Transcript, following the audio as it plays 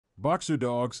Boxer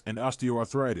dogs and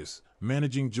osteoarthritis,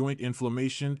 managing joint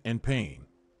inflammation and pain.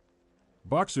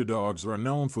 Boxer dogs are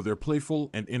known for their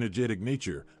playful and energetic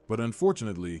nature, but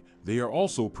unfortunately, they are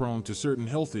also prone to certain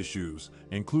health issues,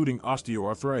 including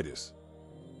osteoarthritis.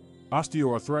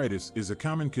 Osteoarthritis is a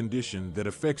common condition that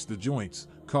affects the joints,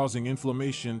 causing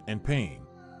inflammation and pain.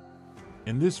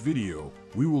 In this video,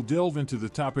 we will delve into the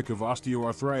topic of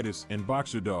osteoarthritis in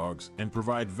boxer dogs and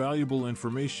provide valuable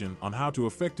information on how to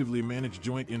effectively manage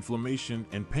joint inflammation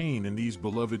and pain in these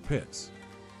beloved pets.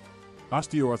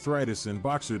 Osteoarthritis in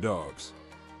boxer dogs.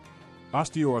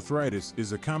 Osteoarthritis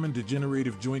is a common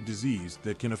degenerative joint disease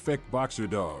that can affect boxer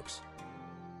dogs.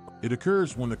 It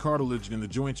occurs when the cartilage in the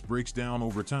joints breaks down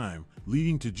over time,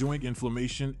 leading to joint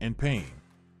inflammation and pain.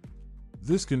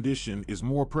 This condition is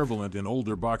more prevalent in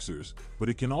older boxers, but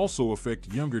it can also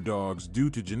affect younger dogs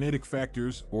due to genetic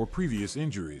factors or previous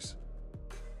injuries.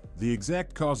 The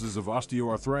exact causes of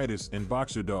osteoarthritis in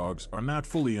boxer dogs are not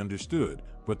fully understood,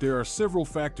 but there are several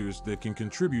factors that can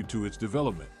contribute to its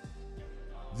development.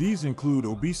 These include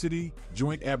obesity,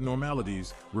 joint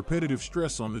abnormalities, repetitive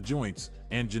stress on the joints,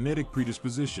 and genetic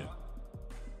predisposition.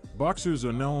 Boxers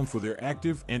are known for their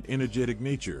active and energetic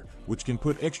nature, which can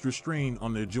put extra strain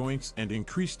on their joints and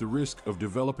increase the risk of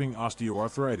developing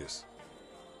osteoarthritis.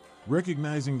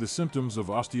 Recognizing the symptoms of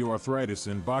osteoarthritis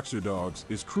in boxer dogs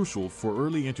is crucial for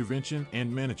early intervention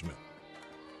and management.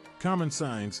 Common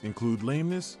signs include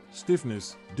lameness,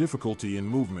 stiffness, difficulty in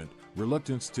movement,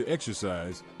 reluctance to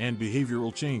exercise, and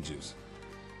behavioral changes.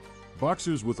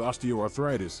 Boxers with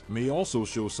osteoarthritis may also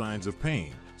show signs of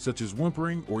pain, such as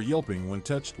whimpering or yelping when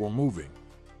touched or moving.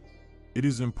 It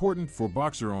is important for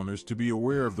boxer owners to be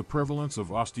aware of the prevalence of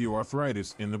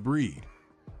osteoarthritis in the breed.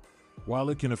 While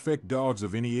it can affect dogs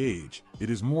of any age, it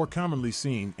is more commonly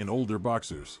seen in older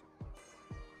boxers.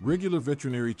 Regular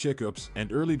veterinary checkups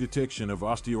and early detection of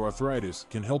osteoarthritis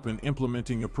can help in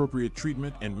implementing appropriate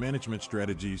treatment and management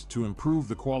strategies to improve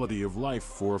the quality of life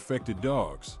for affected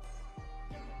dogs.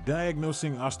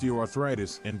 Diagnosing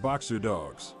osteoarthritis in boxer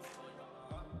dogs.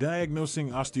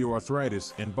 Diagnosing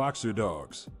osteoarthritis in boxer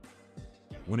dogs.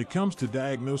 When it comes to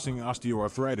diagnosing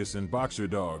osteoarthritis in boxer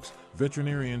dogs,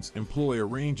 veterinarians employ a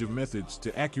range of methods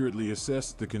to accurately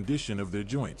assess the condition of their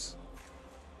joints.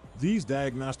 These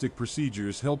diagnostic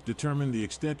procedures help determine the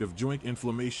extent of joint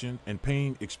inflammation and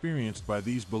pain experienced by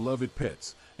these beloved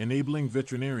pets, enabling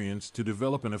veterinarians to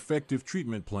develop an effective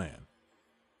treatment plan.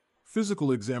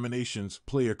 Physical examinations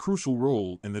play a crucial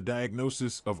role in the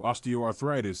diagnosis of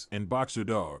osteoarthritis in boxer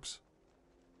dogs.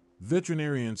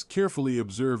 Veterinarians carefully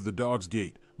observe the dog's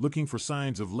gait, looking for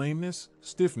signs of lameness,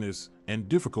 stiffness, and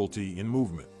difficulty in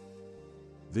movement.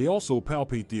 They also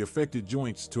palpate the affected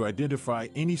joints to identify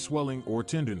any swelling or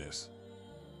tenderness.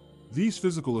 These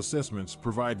physical assessments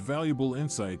provide valuable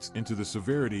insights into the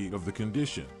severity of the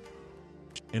condition.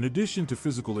 In addition to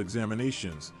physical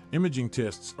examinations, imaging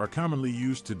tests are commonly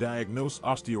used to diagnose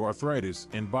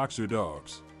osteoarthritis in boxer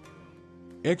dogs.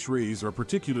 X-rays are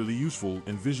particularly useful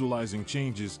in visualizing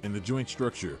changes in the joint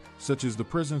structure, such as the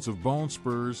presence of bone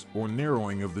spurs or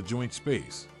narrowing of the joint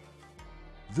space.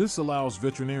 This allows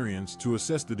veterinarians to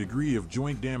assess the degree of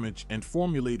joint damage and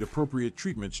formulate appropriate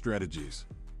treatment strategies.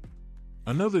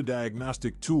 Another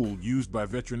diagnostic tool used by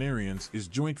veterinarians is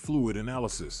joint fluid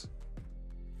analysis.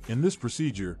 In this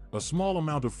procedure, a small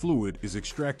amount of fluid is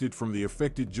extracted from the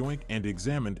affected joint and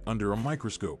examined under a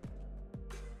microscope.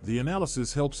 The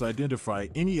analysis helps identify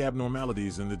any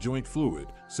abnormalities in the joint fluid,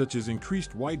 such as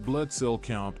increased white blood cell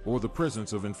count or the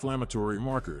presence of inflammatory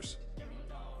markers.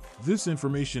 This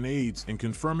information aids in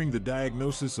confirming the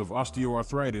diagnosis of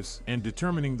osteoarthritis and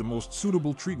determining the most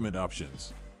suitable treatment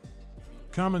options.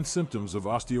 Common symptoms of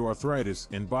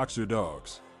osteoarthritis in boxer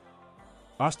dogs.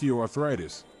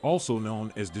 Osteoarthritis, also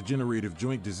known as degenerative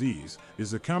joint disease,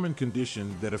 is a common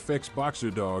condition that affects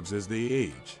boxer dogs as they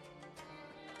age.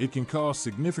 It can cause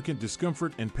significant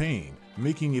discomfort and pain,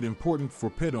 making it important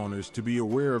for pet owners to be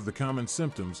aware of the common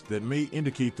symptoms that may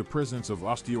indicate the presence of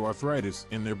osteoarthritis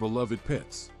in their beloved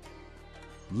pets.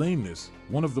 Lameness.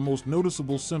 One of the most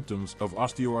noticeable symptoms of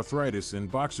osteoarthritis in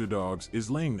boxer dogs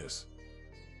is lameness.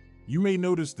 You may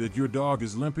notice that your dog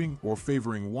is limping or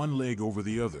favoring one leg over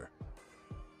the other.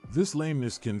 This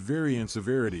lameness can vary in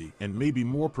severity and may be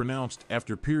more pronounced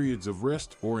after periods of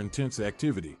rest or intense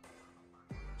activity.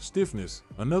 Stiffness.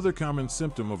 Another common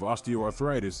symptom of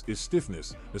osteoarthritis is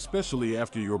stiffness, especially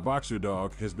after your boxer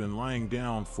dog has been lying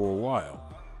down for a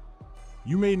while.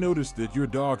 You may notice that your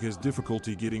dog has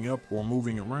difficulty getting up or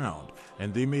moving around,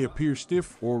 and they may appear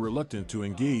stiff or reluctant to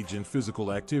engage in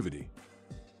physical activity.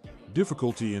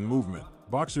 Difficulty in movement.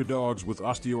 Boxer dogs with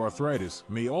osteoarthritis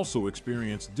may also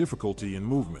experience difficulty in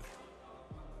movement.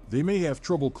 They may have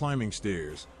trouble climbing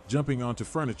stairs, jumping onto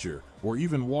furniture, or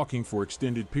even walking for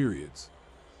extended periods.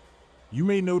 You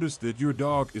may notice that your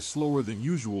dog is slower than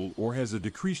usual or has a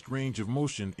decreased range of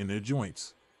motion in their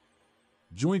joints.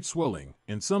 Joint swelling.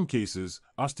 In some cases,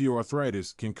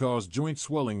 osteoarthritis can cause joint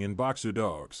swelling in boxer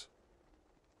dogs.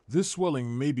 This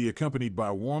swelling may be accompanied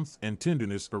by warmth and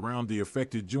tenderness around the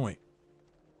affected joint.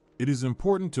 It is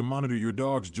important to monitor your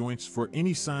dog's joints for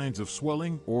any signs of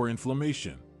swelling or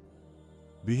inflammation.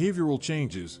 Behavioral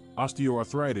changes.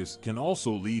 Osteoarthritis can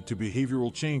also lead to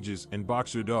behavioral changes in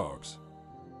boxer dogs.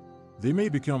 They may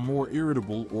become more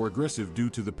irritable or aggressive due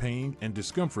to the pain and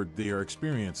discomfort they are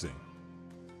experiencing.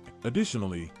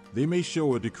 Additionally, they may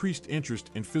show a decreased interest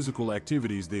in physical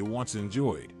activities they once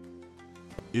enjoyed.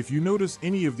 If you notice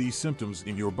any of these symptoms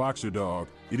in your boxer dog,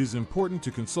 it is important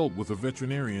to consult with a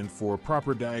veterinarian for a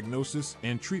proper diagnosis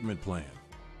and treatment plan.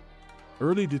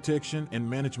 Early detection and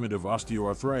management of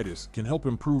osteoarthritis can help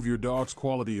improve your dog's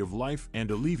quality of life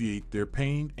and alleviate their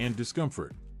pain and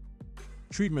discomfort.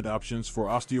 Treatment options for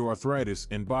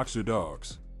osteoarthritis in boxer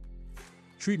dogs.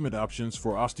 Treatment options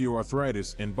for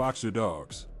osteoarthritis in boxer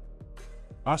dogs.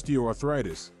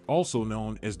 Osteoarthritis, also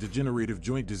known as degenerative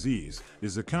joint disease,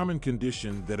 is a common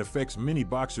condition that affects many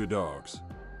boxer dogs.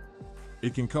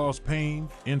 It can cause pain,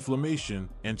 inflammation,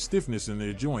 and stiffness in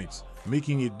their joints,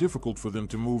 making it difficult for them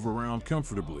to move around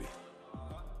comfortably.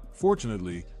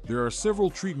 Fortunately, there are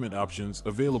several treatment options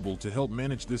available to help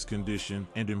manage this condition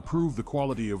and improve the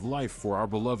quality of life for our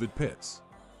beloved pets.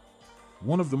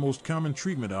 One of the most common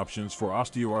treatment options for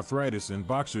osteoarthritis in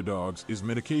boxer dogs is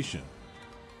medication.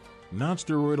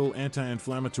 Nonsteroidal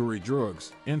anti-inflammatory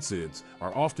drugs, NSAIDs,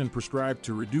 are often prescribed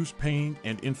to reduce pain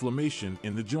and inflammation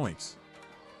in the joints.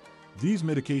 These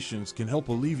medications can help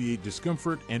alleviate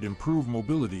discomfort and improve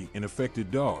mobility in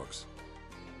affected dogs.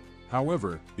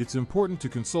 However, it's important to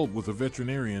consult with a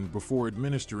veterinarian before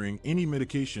administering any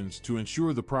medications to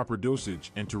ensure the proper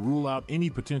dosage and to rule out any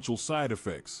potential side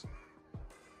effects.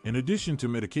 In addition to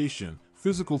medication,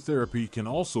 physical therapy can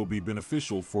also be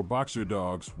beneficial for boxer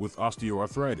dogs with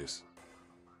osteoarthritis.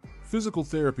 Physical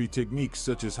therapy techniques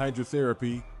such as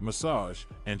hydrotherapy, massage,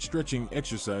 and stretching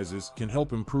exercises can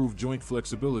help improve joint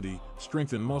flexibility,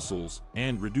 strengthen muscles,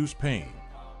 and reduce pain.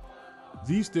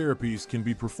 These therapies can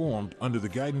be performed under the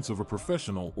guidance of a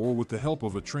professional or with the help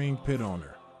of a trained pet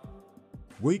owner.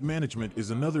 Weight management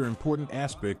is another important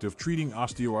aspect of treating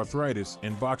osteoarthritis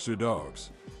in boxer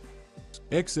dogs.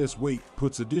 Excess weight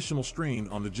puts additional strain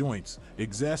on the joints,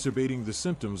 exacerbating the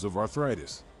symptoms of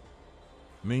arthritis.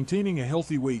 Maintaining a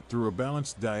healthy weight through a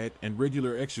balanced diet and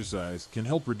regular exercise can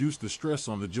help reduce the stress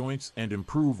on the joints and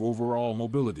improve overall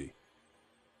mobility.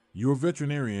 Your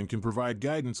veterinarian can provide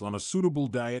guidance on a suitable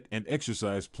diet and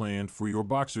exercise plan for your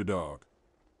boxer dog.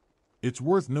 It's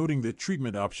worth noting that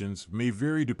treatment options may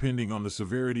vary depending on the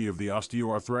severity of the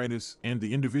osteoarthritis and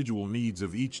the individual needs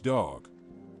of each dog.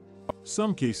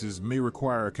 Some cases may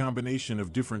require a combination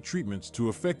of different treatments to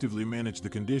effectively manage the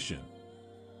condition.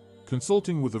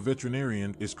 Consulting with a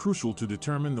veterinarian is crucial to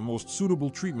determine the most suitable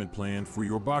treatment plan for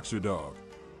your boxer dog.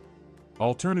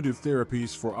 Alternative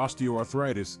therapies for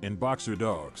osteoarthritis in boxer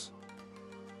dogs.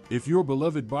 If your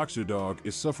beloved boxer dog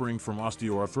is suffering from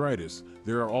osteoarthritis,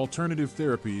 there are alternative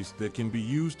therapies that can be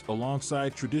used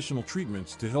alongside traditional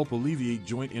treatments to help alleviate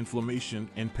joint inflammation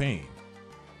and pain.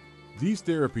 These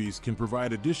therapies can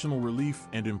provide additional relief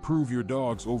and improve your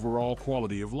dog's overall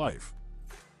quality of life.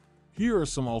 Here are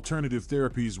some alternative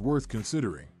therapies worth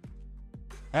considering.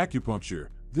 Acupuncture.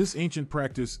 This ancient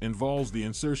practice involves the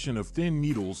insertion of thin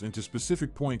needles into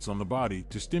specific points on the body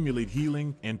to stimulate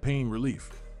healing and pain relief.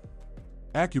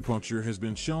 Acupuncture has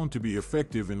been shown to be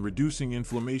effective in reducing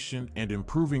inflammation and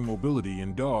improving mobility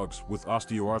in dogs with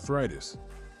osteoarthritis.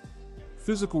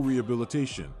 Physical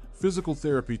rehabilitation. Physical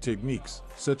therapy techniques,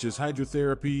 such as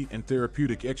hydrotherapy and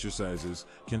therapeutic exercises,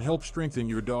 can help strengthen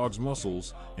your dog's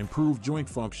muscles, improve joint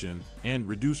function, and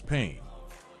reduce pain.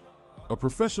 A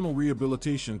professional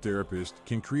rehabilitation therapist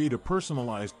can create a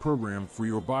personalized program for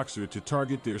your boxer to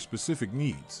target their specific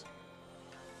needs.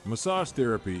 Massage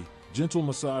therapy. Gentle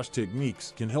massage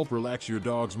techniques can help relax your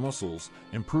dog's muscles,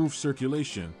 improve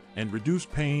circulation, and reduce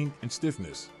pain and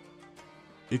stiffness.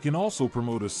 It can also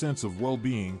promote a sense of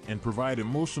well-being and provide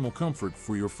emotional comfort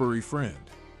for your furry friend.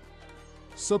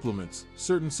 Supplements.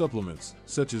 Certain supplements,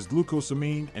 such as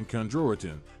glucosamine and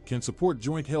chondroitin, can support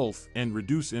joint health and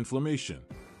reduce inflammation.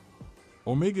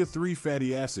 Omega-3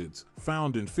 fatty acids,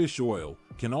 found in fish oil,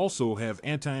 can also have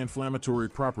anti-inflammatory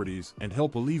properties and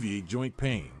help alleviate joint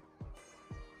pain.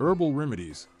 Herbal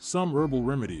remedies. Some herbal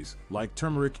remedies, like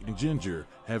turmeric and ginger,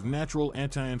 have natural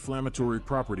anti-inflammatory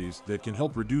properties that can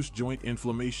help reduce joint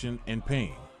inflammation and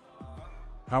pain.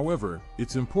 However,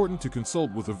 it's important to consult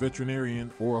with a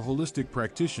veterinarian or a holistic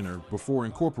practitioner before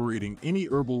incorporating any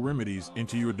herbal remedies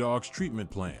into your dog's treatment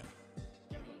plan.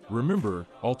 Remember,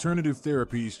 alternative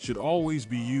therapies should always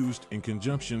be used in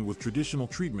conjunction with traditional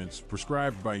treatments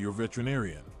prescribed by your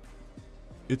veterinarian.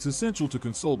 It's essential to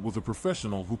consult with a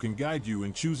professional who can guide you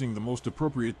in choosing the most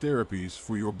appropriate therapies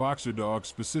for your boxer dog's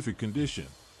specific condition.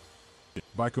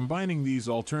 By combining these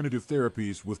alternative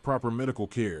therapies with proper medical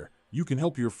care, you can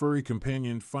help your furry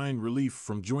companion find relief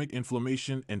from joint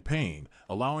inflammation and pain,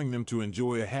 allowing them to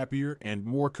enjoy a happier and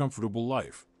more comfortable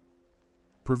life.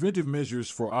 Preventive measures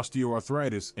for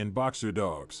osteoarthritis in boxer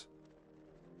dogs.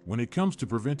 When it comes to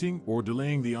preventing or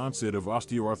delaying the onset of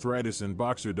osteoarthritis in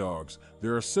boxer dogs,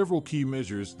 there are several key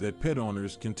measures that pet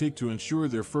owners can take to ensure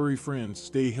their furry friends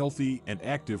stay healthy and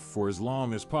active for as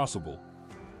long as possible.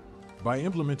 By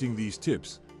implementing these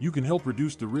tips, you can help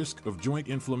reduce the risk of joint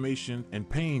inflammation and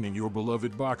pain in your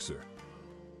beloved boxer.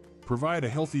 Provide a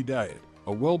healthy diet.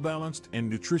 A well-balanced and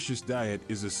nutritious diet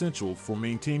is essential for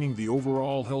maintaining the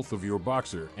overall health of your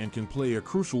boxer and can play a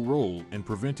crucial role in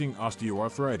preventing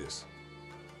osteoarthritis.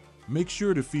 Make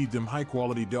sure to feed them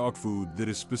high-quality dog food that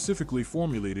is specifically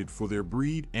formulated for their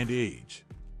breed and age.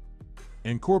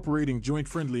 Incorporating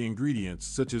joint-friendly ingredients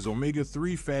such as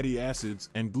omega-3 fatty acids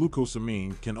and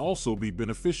glucosamine can also be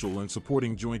beneficial in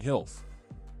supporting joint health.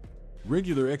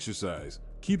 Regular exercise.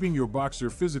 Keeping your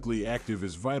boxer physically active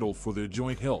is vital for their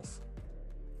joint health.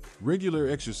 Regular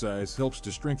exercise helps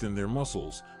to strengthen their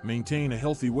muscles, maintain a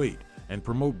healthy weight, and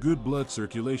promote good blood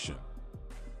circulation.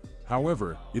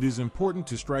 However, it is important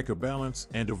to strike a balance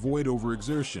and avoid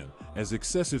overexertion, as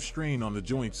excessive strain on the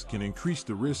joints can increase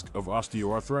the risk of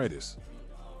osteoarthritis.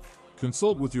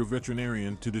 Consult with your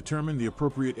veterinarian to determine the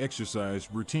appropriate exercise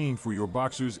routine for your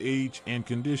boxer's age and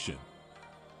condition.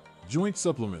 Joint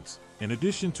supplements. In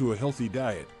addition to a healthy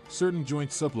diet, certain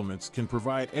joint supplements can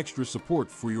provide extra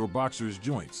support for your boxer's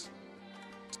joints.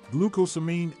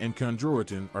 Glucosamine and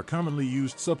chondroitin are commonly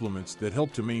used supplements that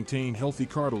help to maintain healthy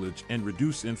cartilage and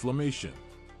reduce inflammation.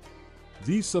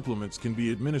 These supplements can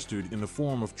be administered in the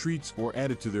form of treats or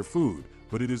added to their food,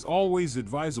 but it is always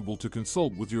advisable to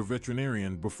consult with your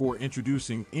veterinarian before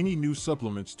introducing any new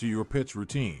supplements to your pet's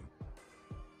routine.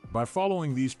 By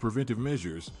following these preventive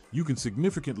measures, you can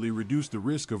significantly reduce the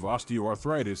risk of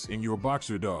osteoarthritis in your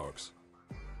boxer dogs.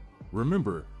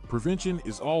 Remember, prevention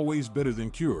is always better than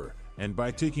cure, and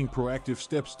by taking proactive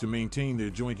steps to maintain their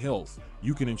joint health,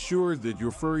 you can ensure that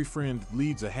your furry friend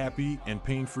leads a happy and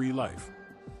pain-free life.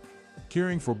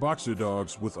 Caring for boxer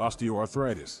dogs with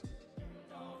osteoarthritis.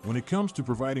 When it comes to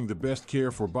providing the best care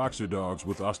for boxer dogs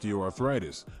with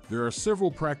osteoarthritis, there are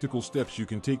several practical steps you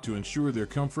can take to ensure their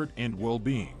comfort and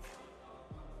well-being.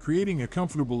 Creating a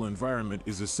comfortable environment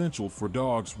is essential for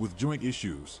dogs with joint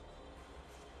issues.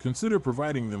 Consider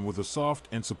providing them with a soft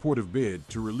and supportive bed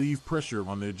to relieve pressure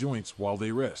on their joints while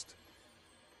they rest.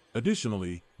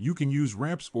 Additionally, you can use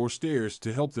ramps or stairs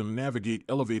to help them navigate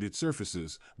elevated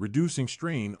surfaces, reducing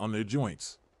strain on their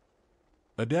joints.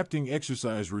 Adapting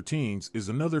exercise routines is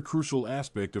another crucial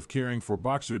aspect of caring for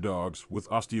boxer dogs with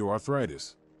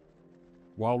osteoarthritis.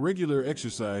 While regular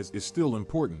exercise is still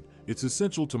important, it's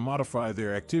essential to modify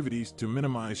their activities to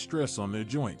minimize stress on their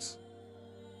joints.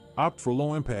 Opt for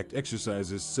low-impact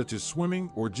exercises such as swimming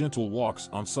or gentle walks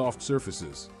on soft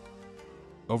surfaces.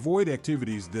 Avoid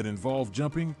activities that involve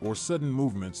jumping or sudden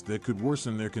movements that could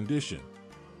worsen their condition.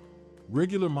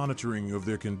 Regular monitoring of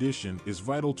their condition is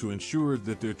vital to ensure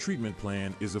that their treatment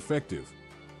plan is effective.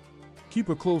 Keep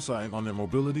a close eye on their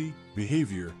mobility,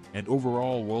 behavior, and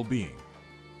overall well-being.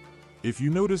 If you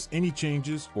notice any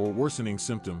changes or worsening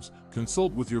symptoms,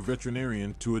 consult with your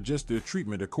veterinarian to adjust their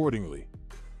treatment accordingly.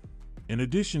 In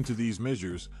addition to these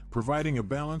measures, providing a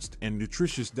balanced and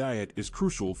nutritious diet is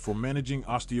crucial for managing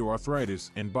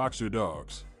osteoarthritis in boxer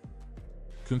dogs.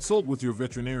 Consult with your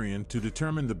veterinarian to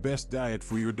determine the best diet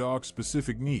for your dog's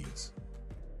specific needs.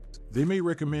 They may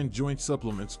recommend joint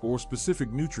supplements or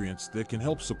specific nutrients that can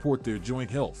help support their joint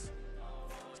health.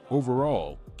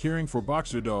 Overall, caring for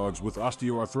boxer dogs with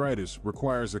osteoarthritis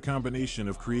requires a combination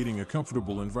of creating a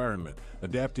comfortable environment,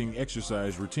 adapting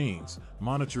exercise routines,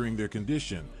 monitoring their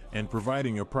condition, and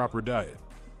providing a proper diet.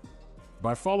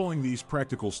 By following these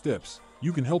practical steps,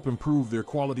 you can help improve their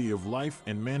quality of life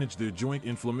and manage their joint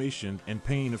inflammation and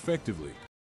pain effectively.